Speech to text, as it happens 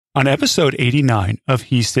On episode 89 of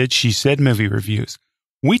He Said, She Said Movie Reviews,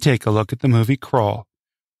 we take a look at the movie Crawl,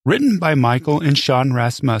 written by Michael and Shawn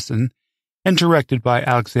Rasmussen and directed by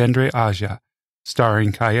Alexandre Aja,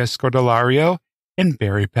 starring Scodelario and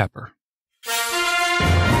Barry Pepper.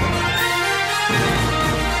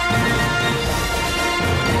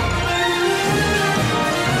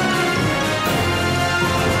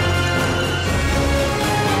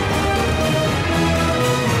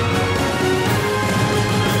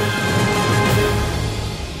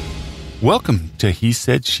 Welcome to He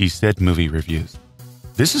Said, She Said Movie Reviews.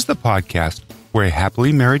 This is the podcast where a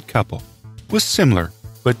happily married couple with similar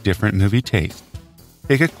but different movie taste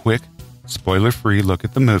take a quick, spoiler-free look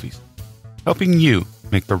at the movies, helping you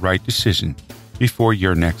make the right decision before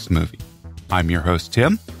your next movie. I'm your host,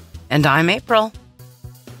 Tim. And I'm April.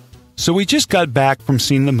 So we just got back from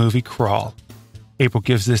seeing the movie Crawl. April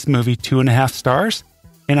gives this movie 2.5 stars,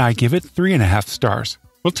 and I give it 3.5 stars.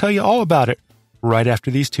 We'll tell you all about it right after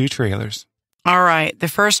these two trailers. All right. The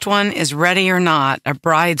first one is Ready or Not. A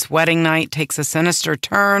bride's wedding night takes a sinister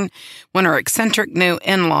turn when her eccentric new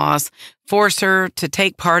in-laws force her to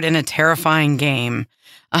take part in a terrifying game.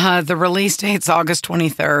 The release date's August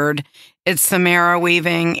 23rd. It's Samara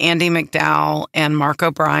Weaving, Andie MacDowell, and Mark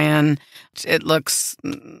O'Brien. It looks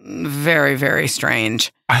very, very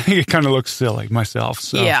strange. I think it kind of looks silly myself.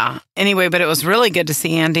 So. Yeah. Anyway, but it was really good to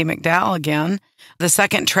see Andie MacDowell again. The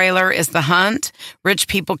second trailer is The Hunt. Rich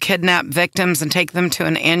people kidnap victims and take them to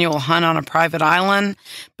an annual hunt on a private island.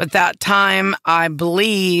 But that time, I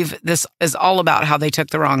believe this is all about how they took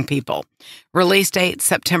the wrong people. Release date,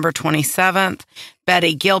 September 27th.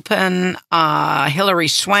 Betty Gilpin, Hilary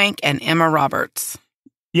Swank, and Emma Roberts.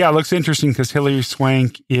 Yeah, it looks interesting because Hilary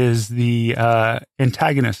Swank is the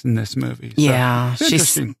antagonist in this movie. So Yeah,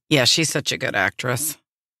 interesting. She's such a good actress.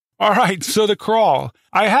 All right, so The Crawl.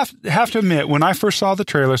 I have to admit, when I first saw the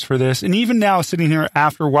trailers for this, and even now sitting here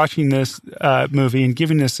after watching this movie and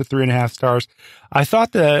giving this a 3.5 stars, I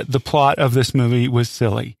thought the plot of this movie was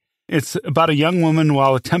silly. It's about a young woman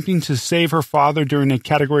while attempting to save her father during a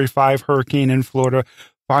Category 5 hurricane in Florida,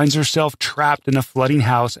 finds herself trapped in a flooding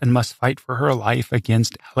house and must fight for her life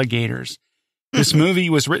against alligators. This movie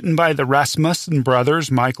was written by the Rasmussen brothers,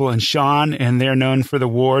 Michael and Shawn, and they're known for The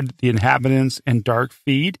Ward, The Inhabitants, and Dark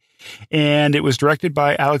Feed. And it was directed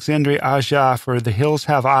by Alexandre Aja for The Hills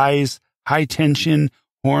Have Eyes, High Tension,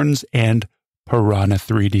 Horns, and Piranha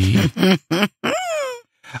 3D.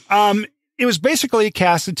 It was basically a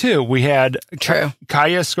cast of two. We had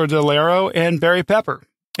Scodelario and Barry Pepper.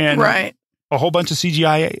 And right. A whole bunch of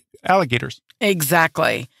CGI alligators.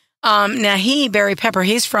 Exactly. Now Barry Pepper,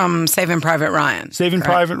 he's from Saving Private Ryan.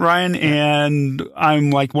 Private Ryan, and I'm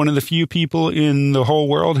like one of the few people in the whole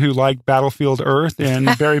world who like Battlefield Earth,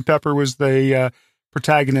 and Barry Pepper was the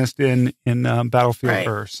protagonist in Battlefield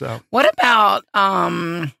Earth. So, what about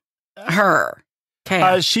her?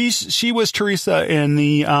 She was Teresa in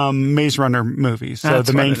the Maze Runner movies, so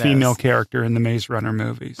that's the main female character in the Maze Runner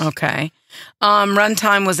movies. Okay.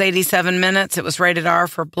 Runtime was 87 minutes. It was rated R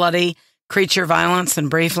for bloody creature violence and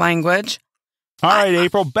brief language. All right,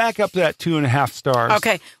 April, back up that 2.5 stars.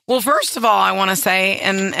 Okay. Well, first of all, I want to say,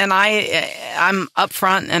 and I'm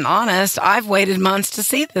upfront and honest, I've waited months to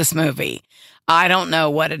see this movie. I don't know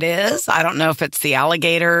what it is. I don't know if it's the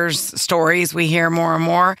alligators stories we hear more and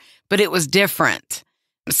more, but it was different.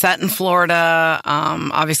 Set in Florida.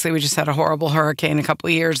 Obviously, we just had a horrible hurricane a couple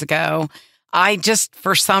of years ago.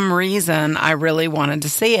 For some reason, I really wanted to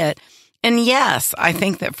see it. And yes, I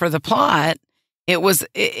think that for the plot, it was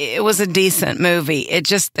a decent movie.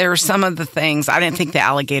 There were some of the things, I didn't think the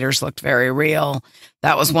alligators looked very real.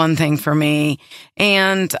 That was one thing for me.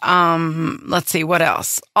 And let's see, what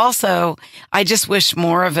else? Also, I just wish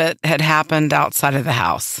more of it had happened outside of the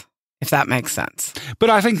house, if that makes sense.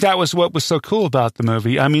 But I think that was what was so cool about the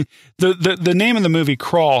movie. I mean, the name of the movie,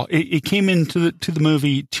 Crawl, it came into the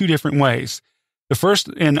movie two different ways. The first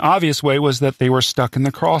and obvious way was that they were stuck in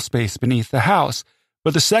the crawl space beneath the house.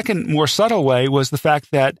 But the second, more subtle way was the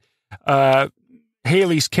fact that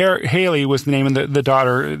Haley was the name of the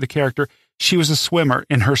daughter, the character. She was a swimmer,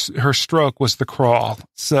 and her stroke was the crawl.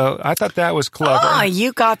 So I thought that was clever. Oh,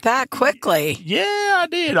 you got that quickly. Yeah, I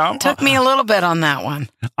did. Took me a little bit on that one.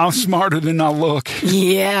 I'm smarter than I look.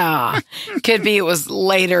 Yeah. Could be it was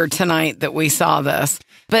later tonight that we saw this.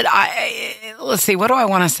 But let's see, what do I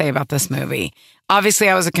want to say about this movie? Obviously,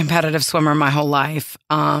 I was a competitive swimmer my whole life.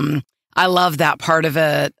 I love that part of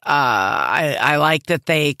it. I like that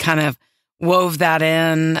they kind of wove that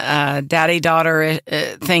in, daddy-daughter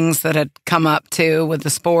things that had come up too with the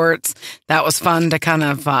sports. That was fun to kind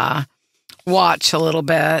of watch a little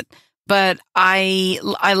bit. But I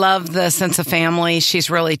love the sense of family. She's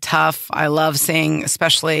really tough. I love seeing,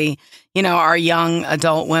 especially, our young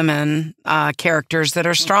adult women characters that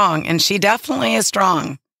are strong. And she definitely is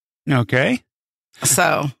strong. Okay.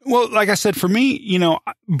 So. Well, like I said, for me,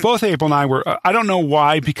 both April and I were, I don't know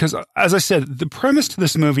why, because as I said, the premise to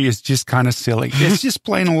this movie is just kind of silly. It's just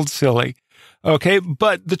plain old silly. Okay.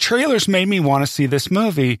 But the trailers made me want to see this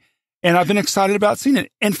movie, and I've been excited about seeing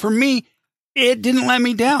it. And for me, it didn't let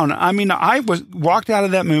me down. I mean, I walked out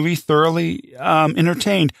of that movie thoroughly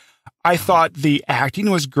entertained. I thought the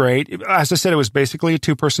acting was great. As I said, it was basically a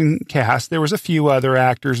 2-person cast. There was a few other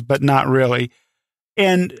actors, but not really.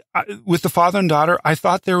 And with the father and daughter, I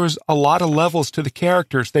thought there was a lot of levels to the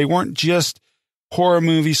characters. They weren't just horror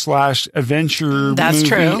movie / adventure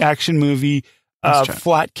movie, action movie,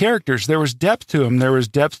 flat characters. There was depth to them. There was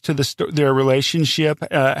depth to their relationship,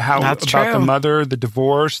 about the mother, the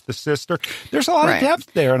divorce, the sister. There's a lot of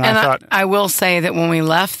depth there. And I thought, I will say that when we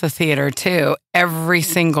left the theater too, every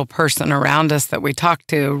single person around us that we talked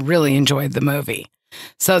to really enjoyed the movie.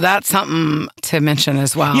 So that's something to mention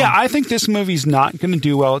as well. Yeah, I think this movie's not going to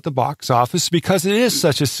do well at the box office because it is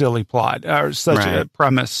such a silly plot or such a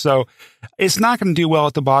premise. So it's not going to do well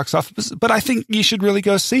at the box office, but I think you should really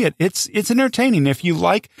go see it. It's entertaining. If you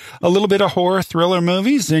like a little bit of horror thriller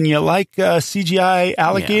movies and you like CGI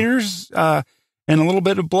alligators and a little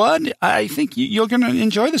bit of blood, I think you're going to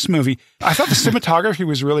enjoy this movie. I thought the cinematography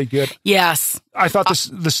was really good. Yes. I thought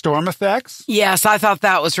the storm effects. Yes, I thought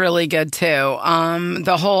that was really good too.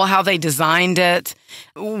 The whole, how they designed it,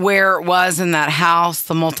 where it was in that house,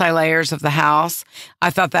 the multi-layers of the house. I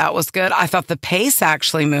thought that was good. I thought the pace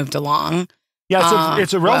actually moved along. Yeah,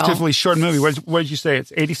 it's a relatively short movie. What did you say?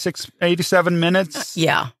 It's 87 minutes?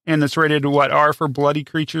 Yeah. And it's rated, R for bloody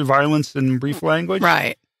creature, violence, and brief language?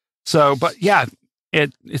 Right. So, but yeah,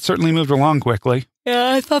 it certainly moved along quickly.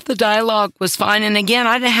 Yeah, I thought the dialogue was fine. And again,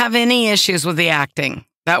 I didn't have any issues with the acting.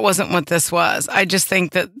 That wasn't what this was. I just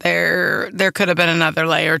think that there could have been another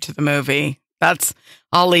layer to the movie.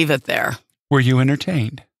 I'll leave it there. Were you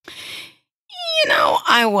entertained?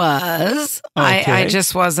 I was. Okay. I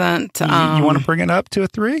just wasn't. You want to bring it up to a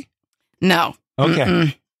 3? No. Okay.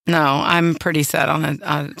 Mm-mm. No, I'm pretty set on a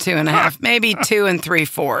 2.5, maybe 2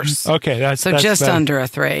 3/4. Okay, that's just better. Under a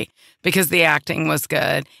 3, because the acting was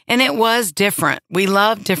good and it was different. We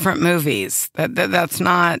love different movies. That's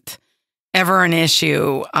not ever an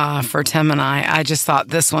issue for Tim and I. I just thought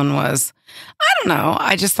this one was. I don't know.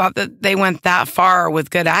 I just thought that they went that far with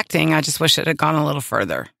good acting. I just wish it had gone a little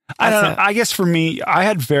further. I don't know. I guess for me, I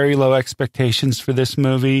had very low expectations for this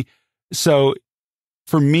movie, so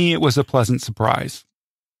for me, it was a pleasant surprise.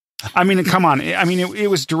 I mean, come on. I mean, it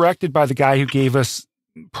was directed by the guy who gave us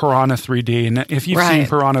Piranha 3D. And if you've seen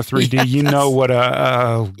Piranha 3D, you know what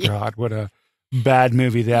what a bad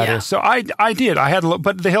movie that is. So I did. I had,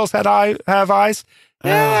 but The Hills Have Eyes.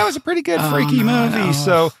 Yeah, that was a pretty good, freaky movie. No.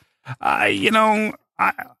 So, I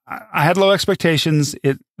had low expectations.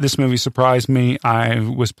 This movie surprised me. I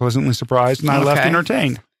was pleasantly surprised, and I left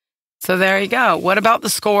entertained. So there you go. What about the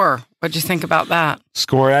score? What'd you think about that?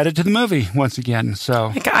 Score added to the movie once again.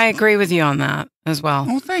 So I agree with you on that as well.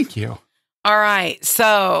 Well, thank you. All right.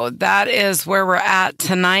 So that is where we're at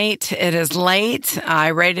tonight. It is late. I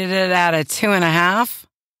rated it at a 2.5.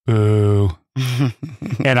 Boo.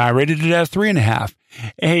 And I rated it at a 3.5.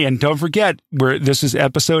 Hey, and don't forget, this is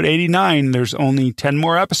episode 89. There's only 10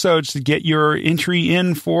 more episodes to get your entry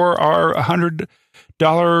in for our $100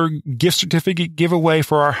 gift certificate giveaway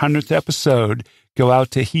for our 100th episode. Go out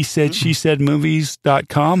to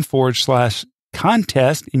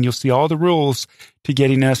hesaidshesAidmovies.com/contest, and you'll see all the rules to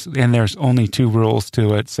getting us. And there's only 2 rules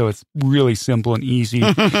to it. So it's really simple and easy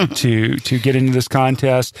to get into this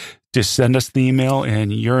contest. Just send us the email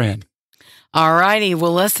and you're in. All righty.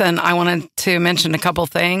 Well, listen, I wanted to mention a couple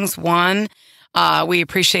things. One, we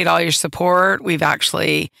appreciate all your support. We've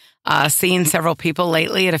actually seen several people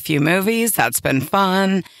lately at a few movies. That's been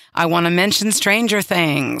fun. I want to mention Stranger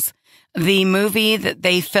Things, the movie that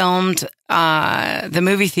they filmed the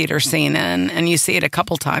movie theater scene in, and you see it a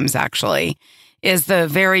couple times actually, is the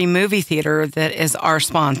very movie theater that is our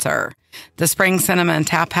sponsor, the Spring Cinema and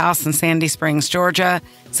Tap House in Sandy Springs, Georgia.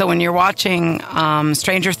 So when you're watching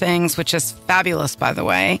Stranger Things, which is fabulous, by the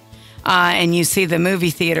way, and you see the movie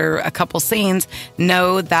theater, a couple scenes,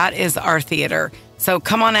 know that is our theater. So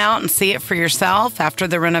come on out and see it for yourself after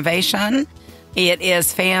the renovation. It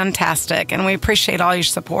is fantastic, and we appreciate all your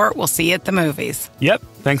support. We'll see you at the movies. Yep.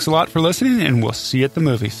 Thanks a lot for listening, and we'll see you at the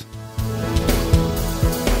movies.